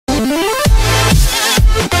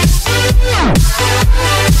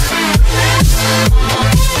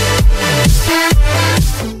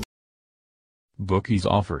Bookies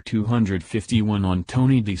offer $251 on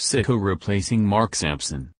Tony DiCicco replacing Mark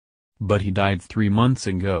Sampson. But he died 3 months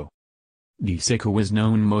ago. DiCicco is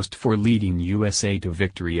known most for leading USA to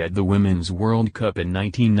victory at the Women's World Cup in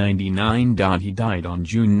 1999. He died on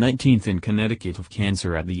June 19 in Connecticut of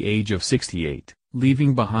cancer at the age of 68,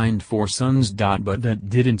 leaving behind 4 sons. But that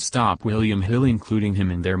didn't stop William Hill including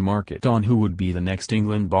him in their market on who would be the next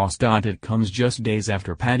England boss. It comes just days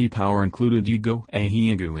after Paddy Power included Ugo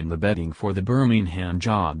Ehiogu in the betting for the Birmingham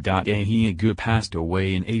job. Ehiogu passed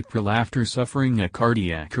away in April after suffering a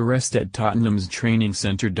cardiac arrest at Tottenham's training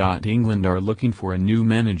centre. England are looking for a new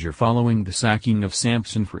manager following the sacking of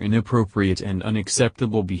Sampson for inappropriate and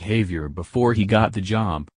unacceptable behaviour before he got the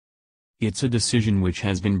job. It's a decision which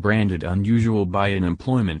has been branded unusual by an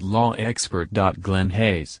employment law expert. Glenn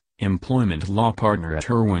Hayes, employment law partner at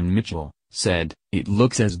Irwin Mitchell, said, "It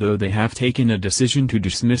looks as though they have taken a decision to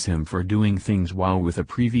dismiss him for doing things while with a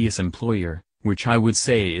previous employer, which I would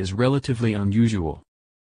say is relatively unusual.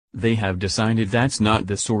 They have decided that's not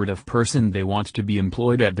the sort of person they want to be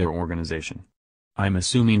employed at their organization. I'm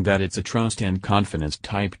assuming that it's a trust and confidence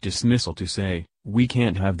type dismissal to say, we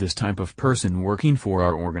can't have this type of person working for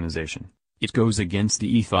our organization. It goes against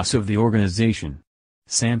the ethos of the organization."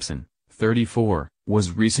 Sampson, 34,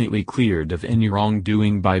 was recently cleared of any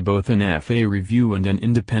wrongdoing by both an FA review and an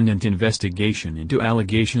independent investigation into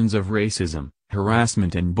allegations of racism,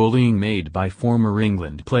 harassment and bullying made by former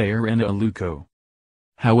England player Ugo.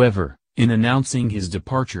 However, in announcing his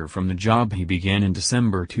departure from the job he began in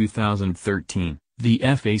December 2013, the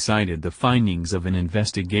FA cited the findings of an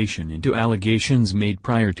investigation into allegations made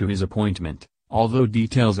prior to his appointment, although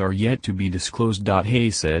details are yet to be disclosed.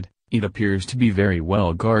 Hayes said, "It appears to be very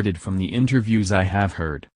well guarded from the interviews I have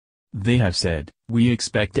heard. They have said, we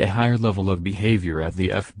expect a higher level of behavior at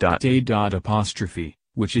the F.A.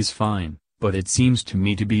 which is fine, but it seems to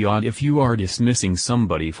me to be odd if you are dismissing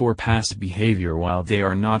somebody for past behavior while they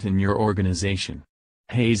are not in your organization."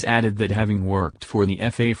 Hayes added that having worked for the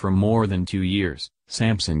FA for more than 2 years,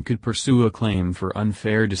 Sampson could pursue a claim for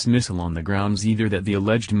unfair dismissal on the grounds either that the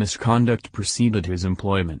alleged misconduct preceded his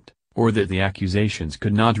employment, or that the accusations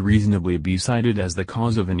could not reasonably be cited as the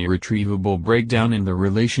cause of an irretrievable breakdown in the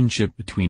relationship between